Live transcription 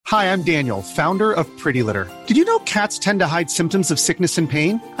Hi, I'm Daniel, founder of Pretty Litter. Did you know cats tend to hide symptoms of sickness and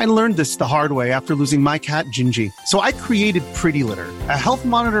pain? I learned this the hard way after losing my cat, Gingy. So I created Pretty Litter, a health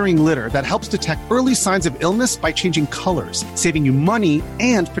monitoring litter that helps detect early signs of illness by changing colors, saving you money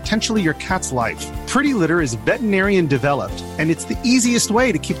and potentially your cat's life. Pretty Litter is veterinarian developed, and it's the easiest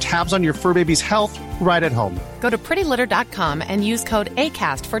way to keep tabs on your fur baby's health right at home. Go to prettylitter.com and use code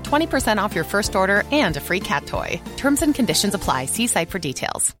ACAST for 20% off your first order and a free cat toy. Terms and conditions apply. See site for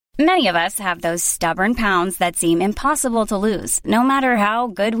details. Many of us have those stubborn pounds that seem impossible to lose, no matter how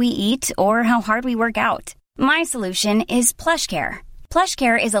good we eat or how hard we work out. My solution is PlushCare.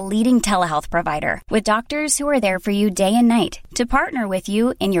 PlushCare is a leading telehealth provider with doctors who are there for you day and night to partner with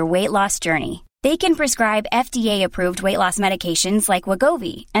you in your weight loss journey. They can prescribe FDA-approved weight loss medications like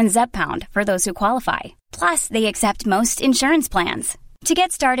Wegovy and Zepbound for those who qualify. Plus, they accept most insurance plans. To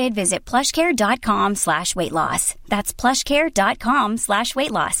get started, visit plushcare.com/weightloss. That's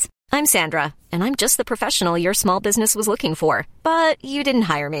plushcare.com/weightloss. I'm Sandra, and I'm just the professional your small business was looking for. But you didn't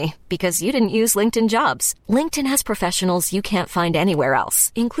hire me because you didn't use LinkedIn Jobs. LinkedIn has professionals you can't find anywhere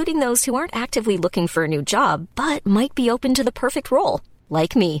else, including those who aren't actively looking for a new job, but might be open to the perfect role,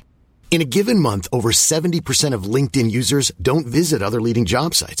 like me. In a given month, over 70% of LinkedIn users don't visit other leading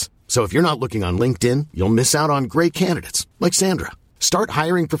job sites. So if you're not looking on LinkedIn, you'll miss out on great candidates like Sandra. Start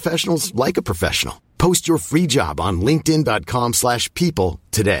hiring professionals like a professional. Post your free job on linkedin.com/people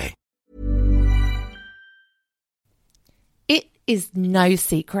today. It is no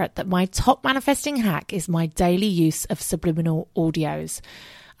secret that my top manifesting hack is my daily use of subliminal audios.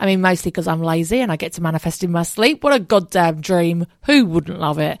 I mean, mostly because I'm lazy and I get to manifest in my sleep. What a goddamn dream. Who wouldn't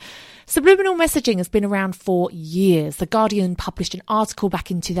love it? Subliminal messaging has been around for years. The Guardian published an article back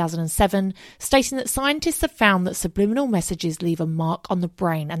in 2007 stating that scientists have found that subliminal messages leave a mark on the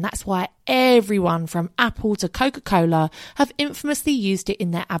brain, and that's why everyone from Apple to Coca-Cola have infamously used it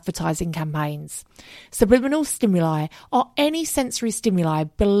in their advertising campaigns. Subliminal stimuli are any sensory stimuli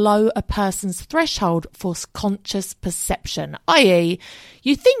below a person's threshold for conscious perception, i.e.,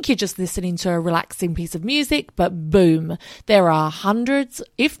 you think you're just listening to a relaxing piece of music, but boom, there are hundreds,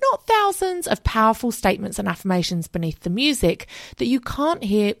 if not thousands, of powerful statements and affirmations beneath the music that you can't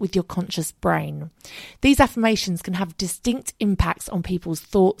hear with your conscious brain. These affirmations can have distinct impacts on people's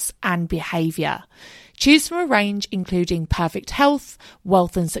thoughts and behaviour. Choose from a range including perfect health,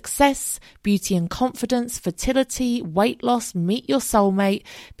 wealth and success, beauty and confidence, fertility, weight loss, meet your soulmate,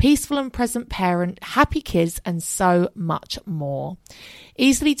 peaceful and present parent, happy kids, and so much more.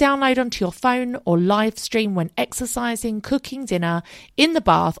 Easily download onto your phone or live stream when exercising, cooking dinner, in the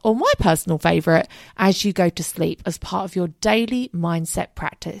bath, or my personal favourite, as you go to sleep as part of your daily mindset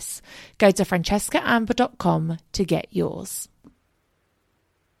practice. Go to francescaamber.com to get yours.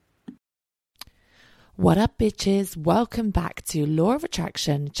 What up, bitches? Welcome back to Law of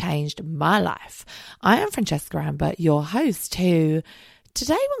Attraction Changed My Life. I am Francesca Amber, your host, who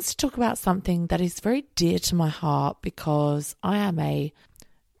today wants to talk about something that is very dear to my heart because I am a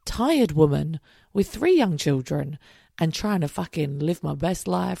tired woman with 3 young children and trying to fucking live my best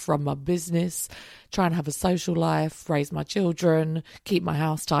life, run my business, try and have a social life, raise my children, keep my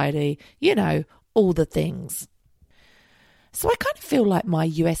house tidy, you know, all the things. So I kind of feel like my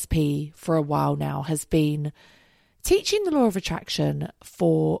USP for a while now has been teaching the law of attraction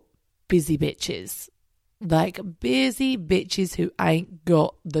for busy bitches. Like busy bitches who ain't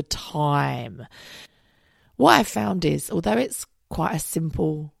got the time. What I found is, although it's quite a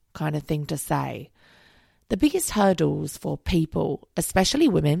simple kind of thing to say, the biggest hurdles for people, especially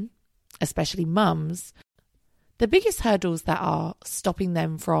women, especially mums, the biggest hurdles that are stopping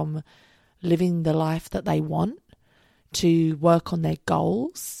them from living the life that they want, to work on their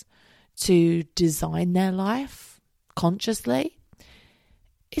goals, to design their life consciously,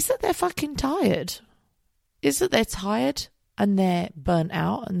 is that they're fucking tired. Is that they're tired and they're burnt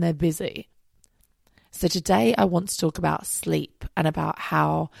out and they're busy. So today I want to talk about sleep and about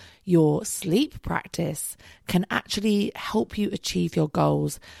how your sleep practice can actually help you achieve your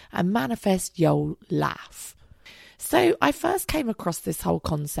goals and manifest your life. So I first came across this whole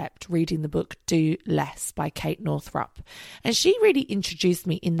concept reading the book Do Less by Kate Northrup. And she really introduced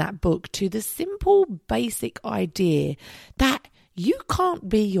me in that book to the simple, basic idea that you can't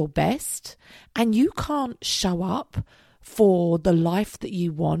be your best and you can't show up for the life that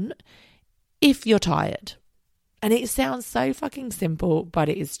you want if you're tired. And it sounds so fucking simple, but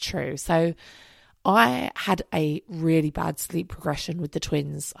it is true. So I had a really bad sleep progression with the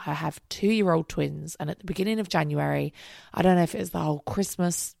twins. I have 2-year-old twins, and at the beginning of January, I don't know if it was the whole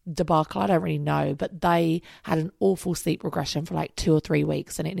Christmas debacle, I don't really know, but they had an awful sleep regression for like 2 or 3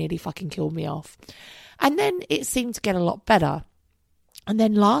 weeks, and it nearly fucking killed me off. And then it seemed to get a lot better. And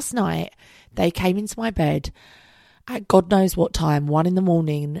then last night, they came into my bed at God knows what time, 1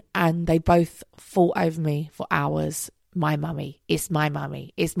 a.m, and they both fought over me for hours. My mummy, it's my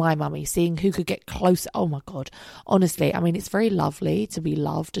mummy, it's my mummy, seeing who could get closer. Oh my God. Honestly, I mean, it's very lovely to be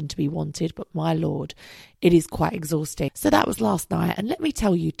loved and to be wanted, but my Lord, it is quite exhausting. So that was last night. And let me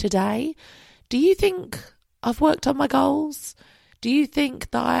tell you, today, do you think I've worked on my goals? Do you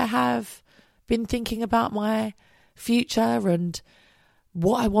think that I have been thinking about my future and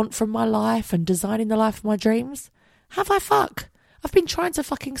what I want from my life and designing the life of my dreams? Have I fuck? I've been trying to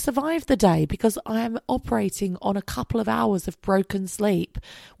fucking survive the day because I am operating on a couple of hours of broken sleep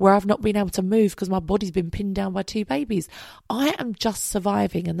where I've not been able to move because my body's been pinned down by 2 babies. I am just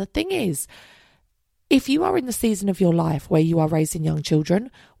surviving. And the thing is, if you are in the season of your life where you are raising young children,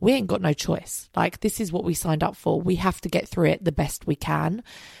 we ain't got no choice. Like, this is what we signed up for. We have to get through it the best we can.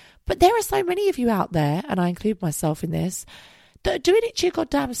 But there are so many of you out there, and I include myself in this, that are doing it to your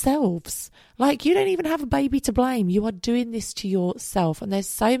goddamn selves. Like, you don't even have a baby to blame. You are doing this to yourself. And there's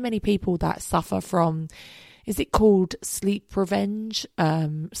so many people that suffer from, is it called sleep revenge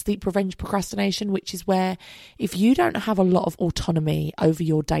procrastination, which is where if you don't have a lot of autonomy over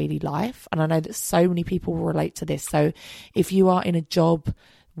your daily life, and I know that so many people will relate to this. So if you are in a job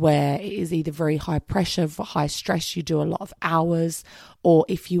where it is either very high pressure, high stress, you do a lot of hours, or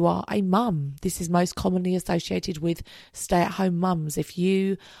if you are a mum, this is most commonly associated with stay-at-home mums. If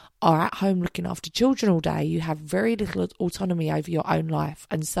you are at home looking after children all day, you have very little autonomy over your own life.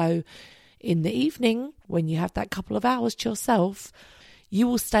 And so in the evening, when you have that couple of hours to yourself, you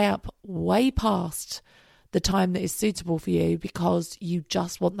will stay up way past the time that is suitable for you because you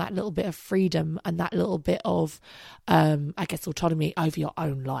just want that little bit of freedom and that little bit of, autonomy over your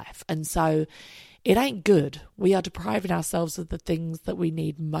own life. And so it ain't good. We are depriving ourselves of the things that we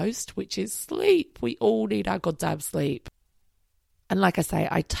need most, which is sleep. We all need our goddamn sleep. And like I say,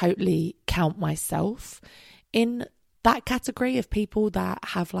 I totally count myself in that category of people that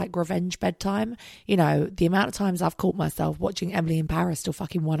have like revenge bedtime. You know, the amount of times I've caught myself watching Emily in Paris till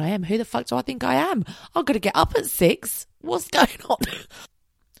fucking 1 a.m. Who the fuck do I think I am? I'm going to get up at 6. What's going on?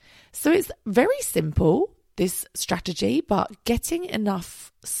 So it's very simple, this strategy, but getting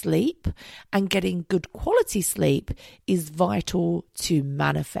enough sleep and getting good quality sleep is vital to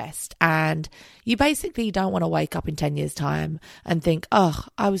manifest. And you basically don't want to wake up in 10 years' time and think, oh,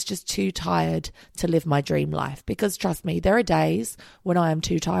 I was just too tired to live my dream life. Because trust me, there are days when I am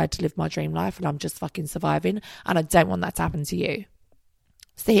too tired to live my dream life and I'm just fucking surviving, and I don't want that to happen to you.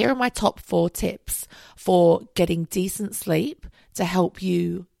 So here are my top 4 tips for getting decent sleep to help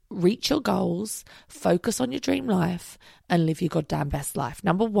you reach your goals, focus on your dream life, and live your goddamn best life.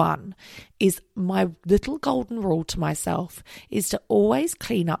 Number 1 is my little golden rule to myself is to always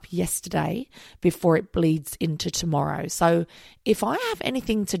clean up yesterday before it bleeds into tomorrow. So if I have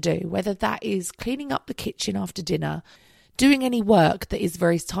anything to do, whether that is cleaning up the kitchen after dinner, doing any work that is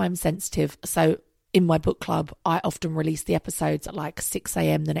very time sensitive. So in my book club, I often release the episodes at like 6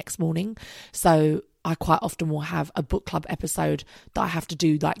 a.m. the next morning. So I quite often will have a book club episode that I have to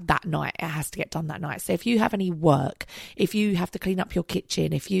do like that night. It has to get done that night. So if you have any work, if you have to clean up your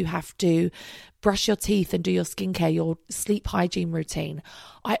kitchen, if you have to brush your teeth and do your skincare, your sleep hygiene routine,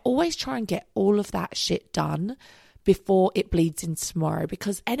 I always try and get all of that shit done before it bleeds into tomorrow,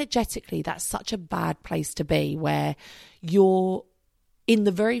 because energetically that's such a bad place to be, where you're in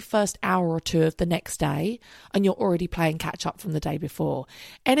the very first hour or 2 of the next day and you're already playing catch up from the day before.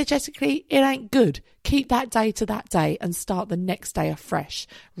 Energetically, it ain't good. Keep that day to that day and start the next day afresh.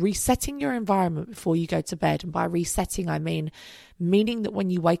 Resetting your environment before you go to bed. And by resetting, I meaning that when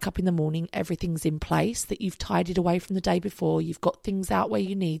you wake up in the morning, everything's in place, that you've tidied away from the day before, you've got things out where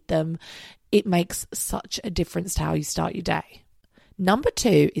you need them. It makes such a difference to how you start your day. Number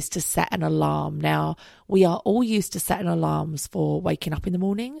 2 is to set an alarm. Now, we are all used to setting alarms for waking up in the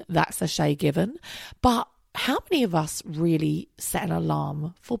morning. That's a shay given. But how many of us really set an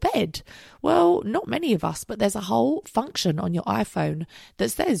alarm for bed? Well, not many of us, but there's a whole function on your iPhone that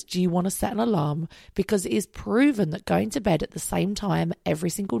says, do you want to set an alarm? Because it is proven that going to bed at the same time every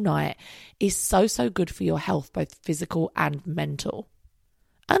single night is so good for your health, both physical and mental.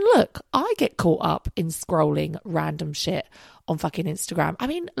 And look, I get caught up in scrolling random shit on fucking Instagram. I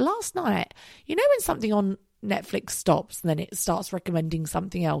mean, last night, you know when something on Netflix stops and then it starts recommending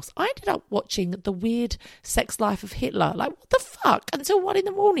something else? I ended up watching The Weird Sex Life of Hitler. Like, what the fuck? Until 1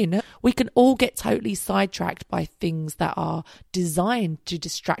 a.m. We can all get totally sidetracked by things that are designed to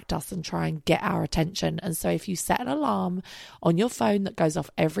distract us and try and get our attention. And so if you set an alarm on your phone that goes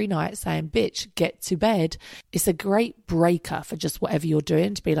off every night saying, bitch, get to bed, it's a great breaker for just whatever you're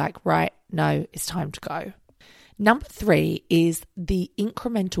doing to be like, right, no, it's time to go. Number 3 is the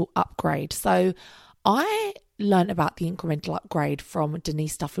incremental upgrade. So I learned about the incremental upgrade from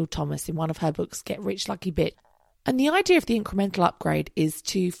Denise Duffield Thomas in one of her books, Get Rich Lucky Bitch. And the idea of the incremental upgrade is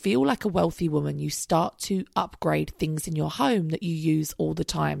to feel like a wealthy woman. You start to upgrade things in your home that you use all the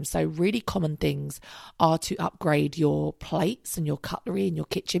time. So really common things are to upgrade your plates and your cutlery in your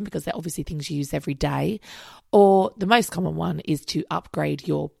kitchen, because they're obviously things you use every day. Or the most common one is to upgrade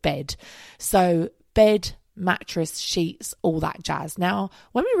your bed. So bed, mattress, sheets, all that jazz. Now,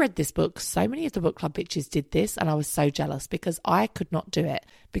 when we read this book, so many of the book club bitches did this, and I was so jealous because I could not do it,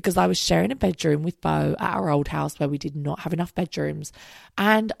 because I was sharing a bedroom with Beau at our old house where we did not have enough bedrooms,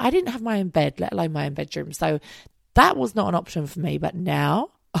 and I didn't have my own bed, let alone my own bedroom. So that was not an option for me. But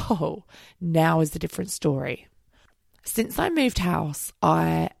now is a different story. Since I moved house,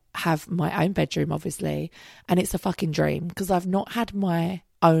 I have my own bedroom, obviously, and it's a fucking dream, because I've not had my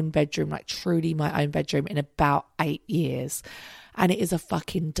own bedroom, like truly my own bedroom, in about 8 years, and it is a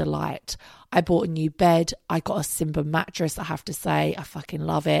fucking delight. I bought a new bed. I got a Simba mattress. I have to say, I fucking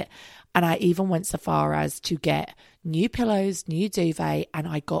love it. And I even went so far as to get new pillows, new duvet, and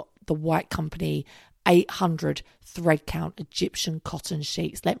I got the White Company 800 thread count Egyptian cotton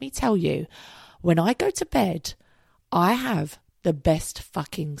sheets. Let me tell you, when I go to bed, I have the best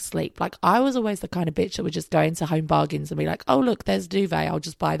fucking sleep. Like, I was always the kind of bitch that would just go into Home Bargains and be like, oh, look, there's duvet, I'll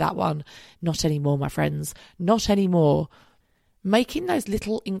just buy that one. Not anymore, my friends. Not anymore. Making those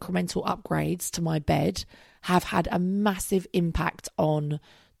little incremental upgrades to my bed have had a massive impact on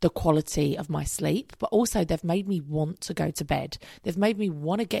the quality of my sleep, but also they've made me want to go to bed. They've made me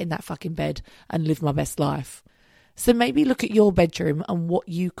want to get in that fucking bed and live my best life. So maybe look at your bedroom and what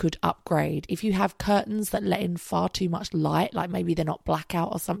you could upgrade. If you have curtains that let in far too much light, like maybe they're not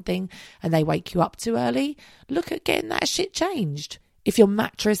blackout or something and they wake you up too early, look at getting that shit changed. If your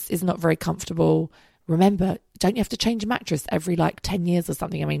mattress is not very comfortable, remember, don't you have to change a mattress every 10 years or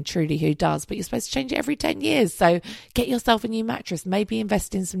something? I mean, truly, who does? But you're supposed to change it every 10 years. So get yourself a new mattress, maybe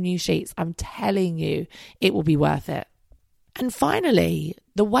invest in some new sheets. I'm telling you, it will be worth it. And finally,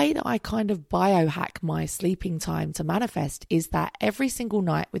 the way that I kind of biohack my sleeping time to manifest is that every single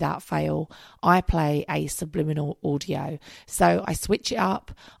night without fail, I play a subliminal audio. So I switch it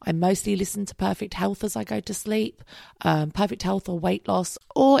up. I mostly listen to Perfect Health as I go to sleep, Perfect Health or weight loss,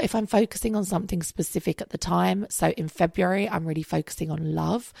 or if I'm focusing on something specific at the time. So in February, I'm really focusing on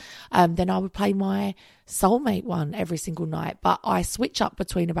love. Then I would play my soulmate one every single night, but I switch up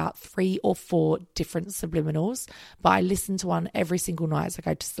between about 3 or 4 different subliminals, but I listen to one every single night as I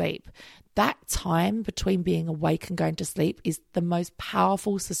go to sleep. That time between being awake and going to sleep is the most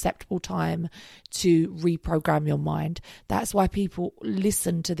powerful, susceptible time to reprogram your mind. That's why people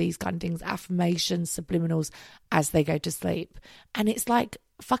listen to these kind of things, affirmations, subliminals, as they go to sleep. And it's like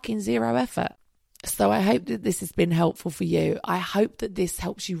fucking zero effort. So I hope that this has been helpful for you. I hope that this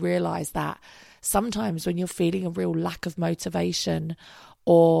helps you realize that sometimes when you're feeling a real lack of motivation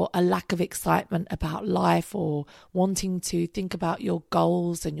or a lack of excitement about life, or wanting to think about your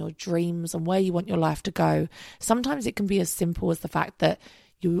goals and your dreams and where you want your life to go, sometimes it can be as simple as the fact that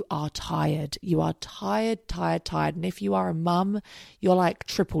you are tired. You are tired. And if you are a mum, you're like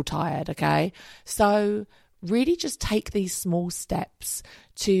triple tired, okay? So really just take these small steps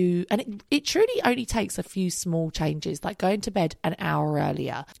to, and it truly only takes a few small changes, like going to bed an hour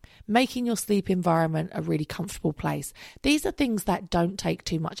earlier, making your sleep environment a really comfortable place. These are things that don't take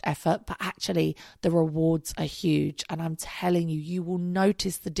too much effort, but actually the rewards are huge. And I'm telling you, you will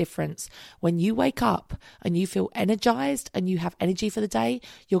notice the difference when you wake up and you feel energized and you have energy for the day.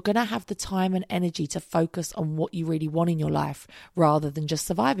 You're going to have the time and energy to focus on what you really want in your life rather than just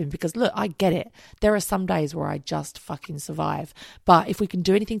surviving. Because look, I get it. There are some days where I just fucking survive. But if we can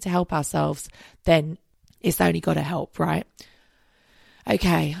do anything to help ourselves, then it's only got to help, right?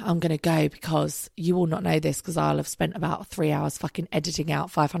 Okay, I'm going to go because you will not know this, because I'll have spent about 3 hours fucking editing out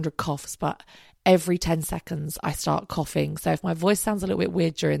 500 coughs, but every 10 seconds I start coughing. So if my voice sounds a little bit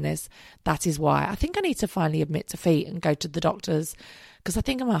weird during this, that is why. I think I need to finally admit defeat and go to the doctors, because I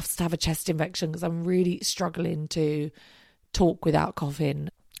think I'm going to have to have a chest infection, because I'm really struggling to talk without coughing,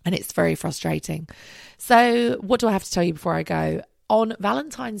 and it's very frustrating. So what do I have to tell you before I go? On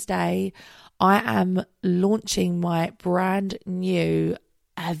Valentine's Day, I am launching my brand new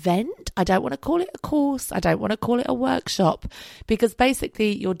event. I don't want to call it a course. I don't want to call it a workshop, because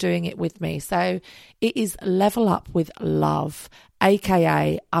basically you're doing it with me. So it is Level Up with Love,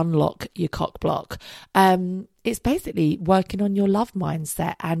 aka Unlock Your Cock Block. it's basically working on your love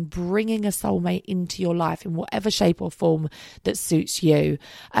mindset and bringing a soulmate into your life in whatever shape or form that suits you.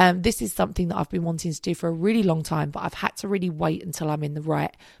 This is something that I've been wanting to do for a really long time, but I've had to really wait until I'm in the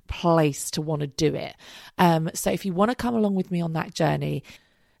right place to want to do it. So if you want to come along with me on that journey,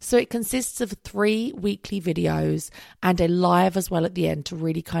 so it consists of 3 weekly videos and a live as well at the end to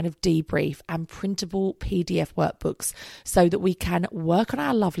really kind of debrief, and printable PDF workbooks so that we can work on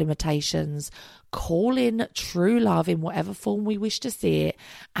our love limitations, call in true love in whatever form we wish to see it,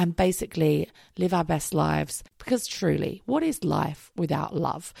 and basically live our best lives. Because truly, what is life without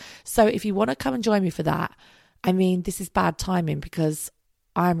love? So if you want to come and join me for that, I mean, this is bad timing because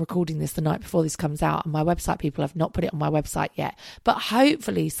I'm recording this the night before this comes out, and my website people have not put it on my website yet. But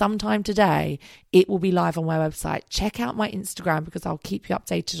hopefully sometime today, it will be live on my website. Check out my Instagram because I'll keep you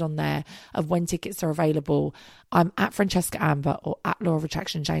updated on there of when tickets are available. I'm at Francesca Amber or at Law of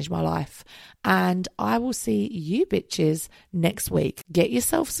Attraction Changed My Life. And I will see you bitches next week. Get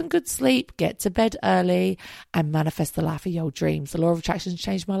yourself some good sleep, get to bed early, and manifest the life of your dreams. The Law of Attraction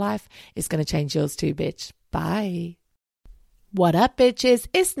Changed My Life. It's going to change yours too, bitch. Bye. What up, bitches?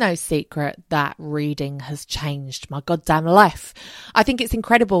 It's no secret that reading has changed my goddamn life. I think it's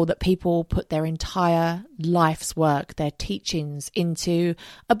incredible that people put their entire life's work, their teachings, into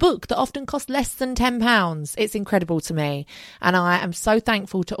a book that often costs less than £10. It's incredible to me. And I am so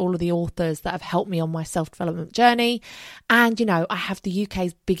thankful to all of the authors that have helped me on my self-development journey. And, you know, I have the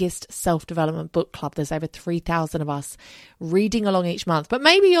UK's biggest self-development book club. There's over 3,000 of us reading along each month. But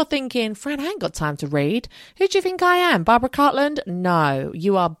maybe you're thinking, Fran, I ain't got time to read. Who do you think I am? Barbara Cartland? No,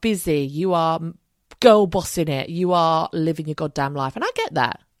 you are busy. You are girl bossing it. You are living your goddamn life. And I get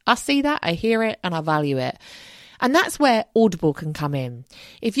that. I see that. I hear it and I value it. And that's where Audible can come in.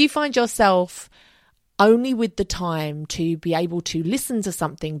 If you find yourself only with the time to be able to listen to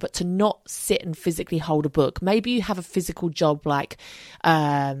something, but to not sit and physically hold a book, maybe you have a physical job like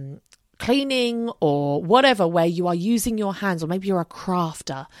cleaning or whatever, where you are using your hands, or maybe you're a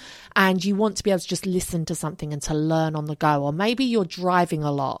crafter and you want to be able to just listen to something and to learn on the go, or maybe you're driving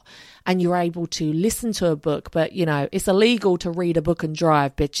a lot and you're able to listen to a book, but you know, it's illegal to read a book and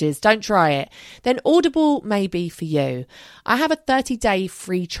drive, bitches. Don't try it. Then Audible may be for you. I have a 30-day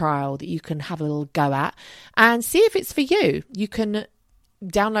free trial that you can have a little go at and see if it's for you. You can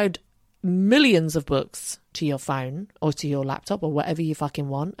download millions of books to your phone or to your laptop or whatever you fucking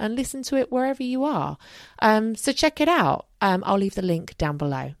want and listen to it wherever you are. So check it out. I'll leave the link down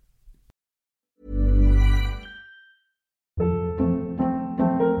below.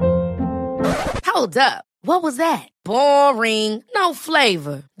 Hold up. What was that? Boring. No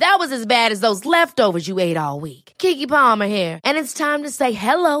flavor. That was as bad as those leftovers you ate all week. Keke Palmer here. And it's time to say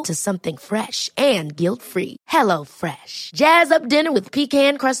hello to something fresh and guilt-free. Hello Fresh. Jazz up dinner with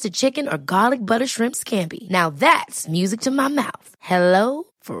pecan-crusted chicken or garlic butter shrimp scampi. Now that's music to my mouth. Hello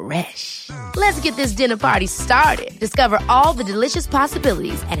Fresh. Let's get this dinner party started. Discover all the delicious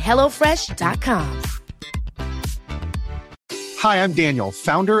possibilities at HelloFresh.com. Hi, I'm Daniel,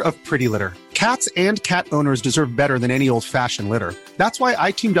 founder of Pretty Litter. Cats and cat owners deserve better than any old-fashioned litter. That's why I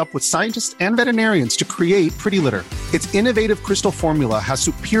teamed up with scientists and veterinarians to create Pretty Litter. Its innovative crystal formula has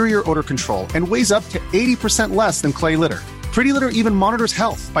superior odor control and weighs up to 80% less than clay litter. Pretty Litter even monitors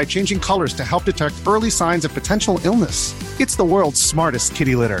health by changing colors to help detect early signs of potential illness. It's the world's smartest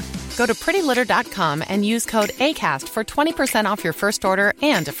kitty litter. Go to prettylitter.com and use code ACAST for 20% off your first order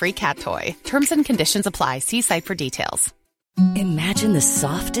and a free cat toy. Terms and conditions apply. See site for details. Imagine the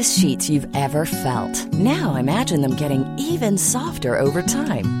softest sheets you've ever felt. Now imagine them getting even softer over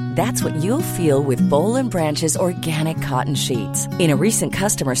time. That's what you'll feel with Boll & Branch's organic cotton sheets. In a recent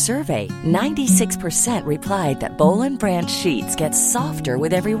customer survey, 96% replied that Boll & Branch sheets get softer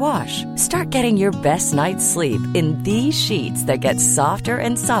with every wash. Start getting your best night's sleep in these sheets that get softer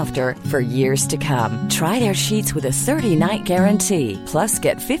and softer for years to come. Try their sheets with a 30-night guarantee. Plus,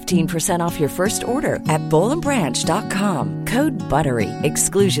 get 15% off your first order at bollandbranch.com. Code BUTTERY.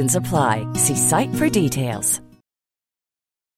 Exclusions apply. See site for details.